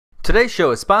Today's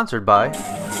show is sponsored by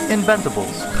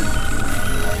Inventables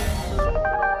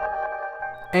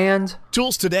and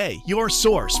Tools Today, your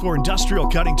source for industrial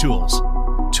cutting tools.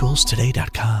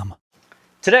 ToolsToday.com.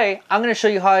 Today, I'm going to show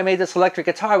you how I made this electric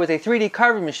guitar with a 3D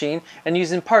carving machine and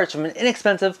using parts from an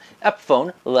inexpensive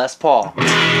Epiphone Les Paul.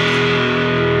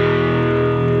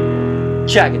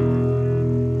 Check it.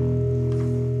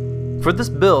 For this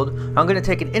build, I'm going to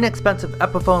take an inexpensive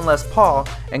Epiphone Les Paul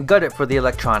and gut it for the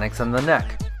electronics and the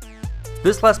neck.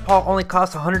 This Les Paul only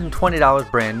cost $120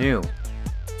 brand new.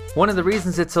 One of the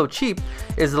reasons it's so cheap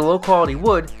is the low quality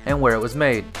wood and where it was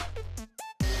made.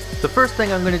 The first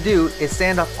thing I'm going to do is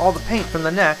sand off all the paint from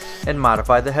the neck and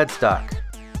modify the headstock.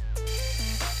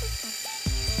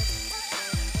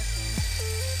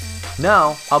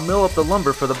 Now I'll mill up the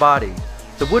lumber for the body.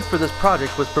 The wood for this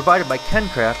project was provided by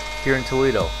KenCraft here in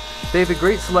Toledo. They have a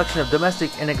great selection of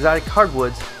domestic and exotic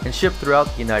hardwoods and ship throughout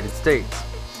the United States.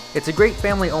 It's a great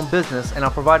family-owned business, and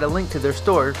I'll provide a link to their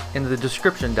store in the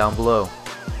description down below.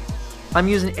 I'm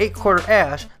using 8/4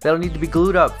 ash that'll need to be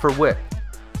glued up for width.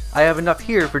 I have enough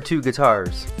here for 2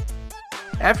 guitars.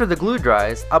 After the glue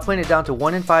dries, I'll plane it down to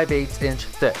 1 5/8 inch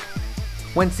thick.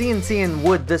 When CNCing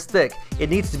wood this thick, it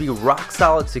needs to be rock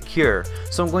solid secure,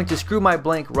 so I'm going to screw my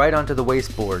blank right onto the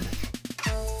wasteboard.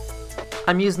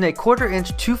 I'm using a 1/4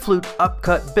 inch 2-flute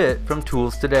upcut bit from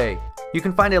Tools Today. You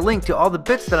can find a link to all the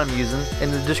bits that I'm using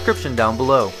in the description down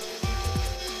below.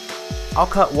 I'll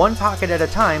cut one pocket at a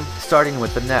time, starting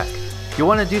with the neck. You'll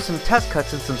want to do some test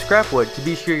cuts and some scrap wood to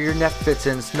be sure your neck fits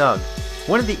in snug.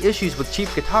 One of the issues with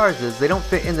cheap guitars is they don't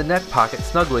fit in the neck pocket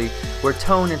snugly, where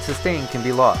tone and sustain can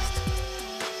be lost.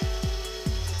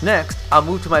 Next, I'll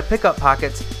move to my pickup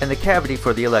pockets and the cavity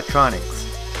for the electronics.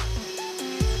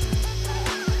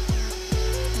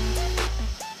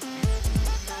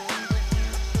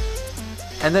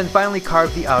 And then finally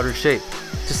carve the outer shape.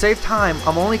 To save time,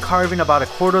 I'm only carving about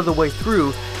 1/4 of the way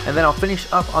through, and then I'll finish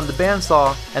up on the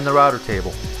bandsaw and the router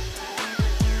table.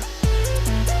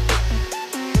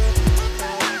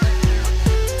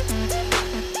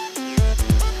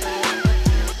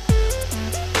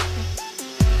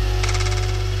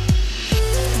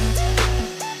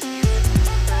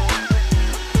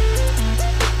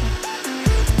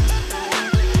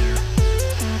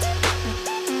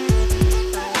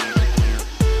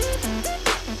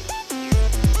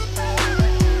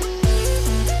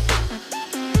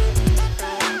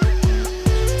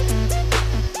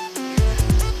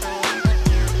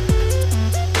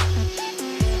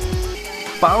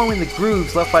 Following the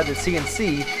grooves left by the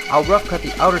CNC, I'll rough cut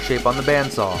the outer shape on the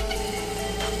bandsaw.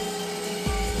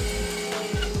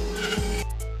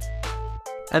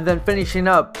 And then finishing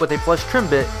up with a flush trim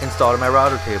bit installed on my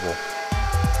router table.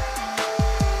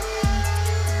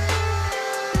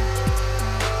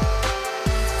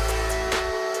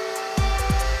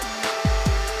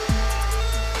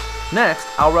 Next,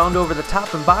 I'll round over the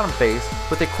top and bottom face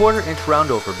with a 1/4 inch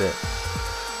round over bit.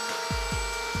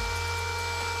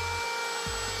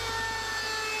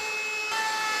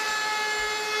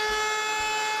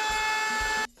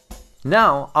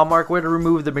 Now, I'll mark where to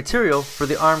remove the material for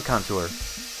the arm contour.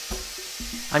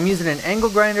 I'm using an angle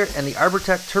grinder and the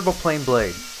Arbortech Turboplane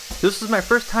blade. This was my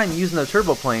first time using the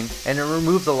Turboplane, and it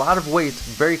removes a lot of waste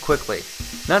very quickly.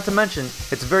 Not to mention,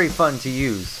 it's very fun to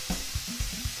use.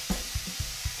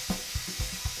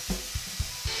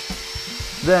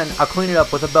 Then, I'll clean it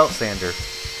up with a belt sander.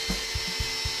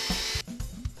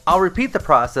 I'll repeat the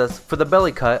process for the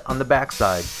belly cut on the back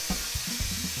side.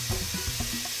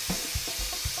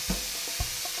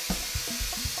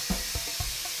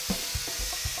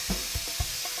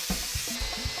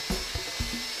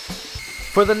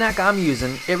 For the neck I'm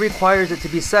using, it requires it to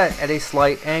be set at a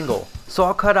slight angle, so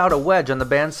I'll cut out a wedge on the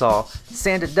bandsaw,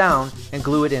 sand it down, and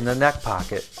glue it in the neck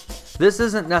pocket. This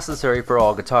isn't necessary for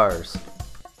all guitars.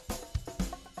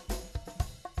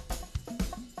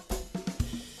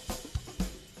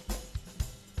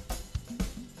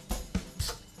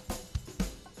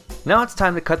 Now it's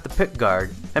time to cut the pick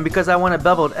guard, and because I want a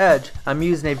beveled edge, I'm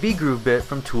using a V-groove bit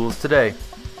from Tools Today.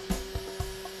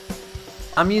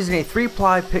 I'm using a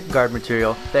 3-ply pick guard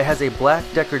material that has a black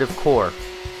decorative core.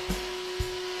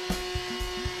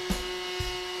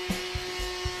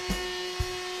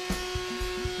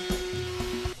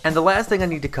 And the last thing I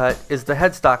need to cut is the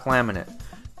headstock laminate.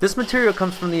 This material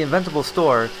comes from the Inventables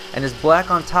store and is black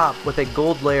on top with a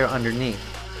gold layer underneath.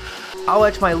 I'll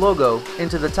etch my logo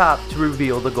into the top to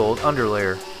reveal the gold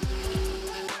underlayer.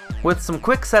 With some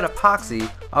quick set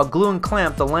epoxy, I'll glue and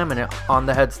clamp the laminate on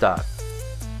the headstock.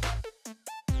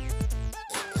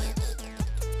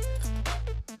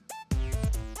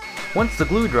 Once the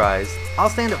glue dries, I'll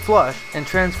sand it flush and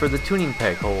transfer the tuning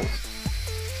peg holes.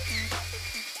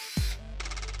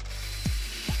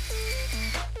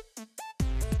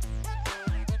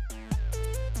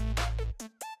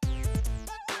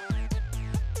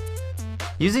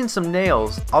 Using some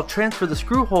nails, I'll transfer the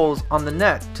screw holes on the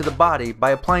neck to the body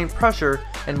by applying pressure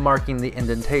and marking the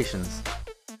indentations.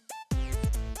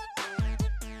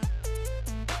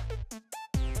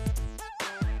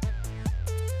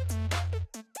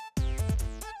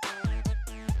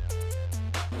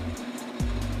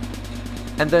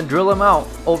 And then drill them out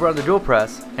over on the drill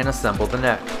press and assemble the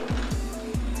neck.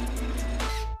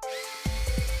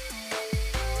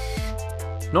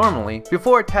 Normally,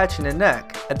 before attaching the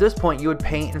neck, at this point you would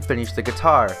paint and finish the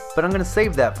guitar, but I'm going to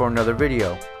save that for another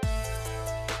video.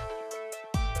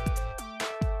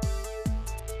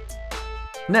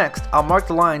 Next, I'll mark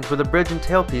the lines where the bridge and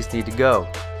tailpiece need to go.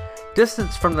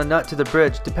 Distance from the nut to the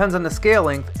bridge depends on the scale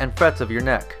length and frets of your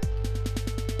neck.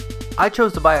 I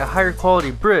chose to buy a higher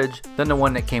quality bridge than the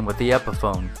one that came with the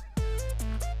Epiphone.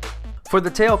 For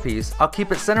the tailpiece, I'll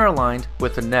keep it center aligned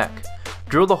with the neck,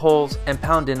 drill the holes, and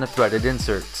pound in the threaded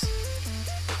inserts.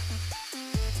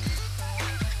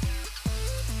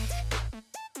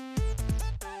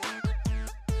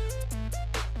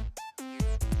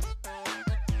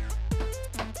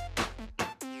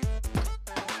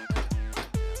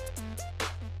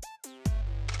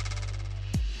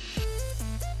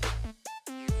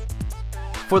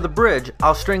 For the bridge,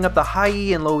 I'll string up the high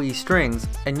E and low E strings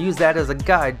and use that as a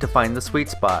guide to find the sweet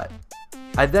spot.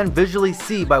 I then visually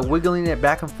see by wiggling it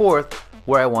back and forth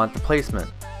where I want the placement.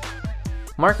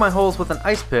 Mark my holes with an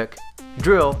ice pick,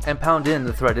 drill, and pound in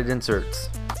the threaded inserts.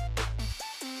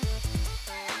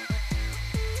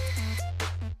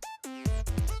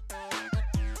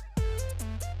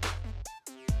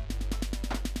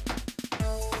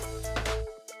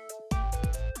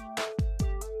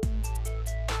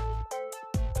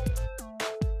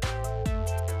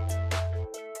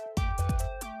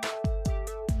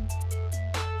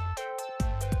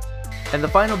 And the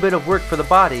final bit of work for the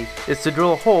body is to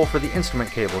drill a hole for the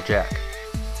instrument cable jack.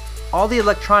 All the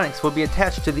electronics will be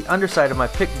attached to the underside of my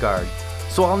pick guard,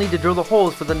 so I'll need to drill the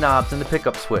holes for the knobs and the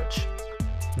pickup switch.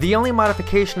 The only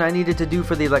modification I needed to do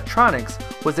for the electronics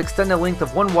was extend the length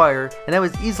of one wire, and that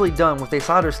was easily done with a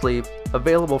solder sleeve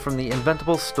available from the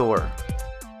Inventables store.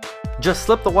 Just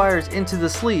slip the wires into the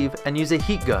sleeve and use a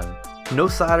heat gun. No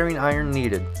soldering iron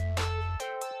needed.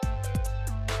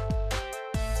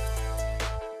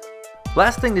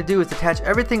 Last thing to do is attach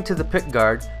everything to the pick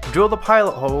guard, drill the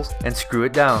pilot holes, and screw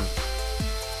it down.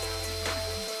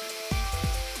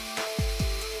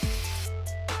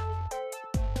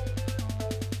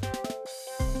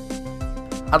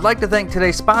 I'd like to thank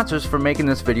today's sponsors for making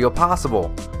this video possible.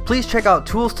 Please check out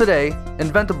Tools Today,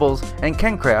 Inventables, and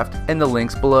KenCraft in the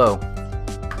links below.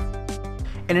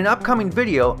 In an upcoming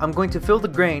video, I'm going to fill the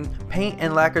grain, paint,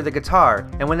 and lacquer the guitar,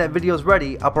 and when that video is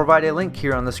ready, I'll provide a link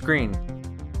here on the screen.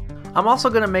 I'm also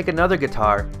going to make another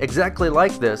guitar exactly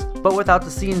like this, but without the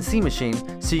CNC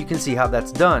machine, so you can see how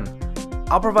that's done.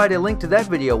 I'll provide a link to that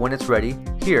video when it's ready,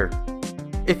 here.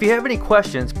 If you have any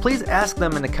questions, please ask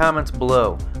them in the comments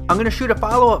below. I'm going to shoot a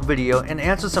follow-up video and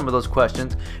answer some of those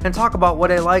questions and talk about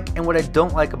what I like and what I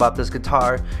don't like about this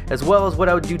guitar, as well as what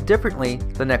I would do differently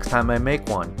the next time I make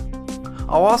one.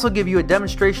 I'll also give you a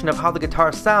demonstration of how the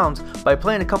guitar sounds by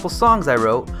playing a couple songs I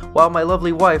wrote while my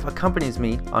lovely wife accompanies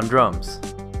me on drums.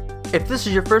 If this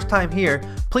is your first time here,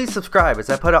 please subscribe as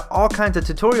I put out all kinds of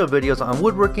tutorial videos on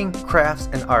woodworking, crafts,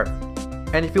 and art.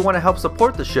 And if you want to help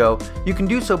support the show, you can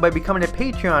do so by becoming a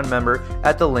Patreon member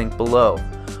at the link below.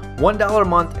 $1 a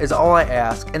month is all I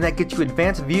ask, and that gets you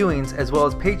advanced viewings as well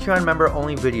as Patreon member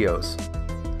only videos.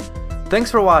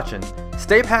 Thanks for watching,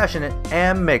 stay passionate,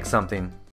 and make something.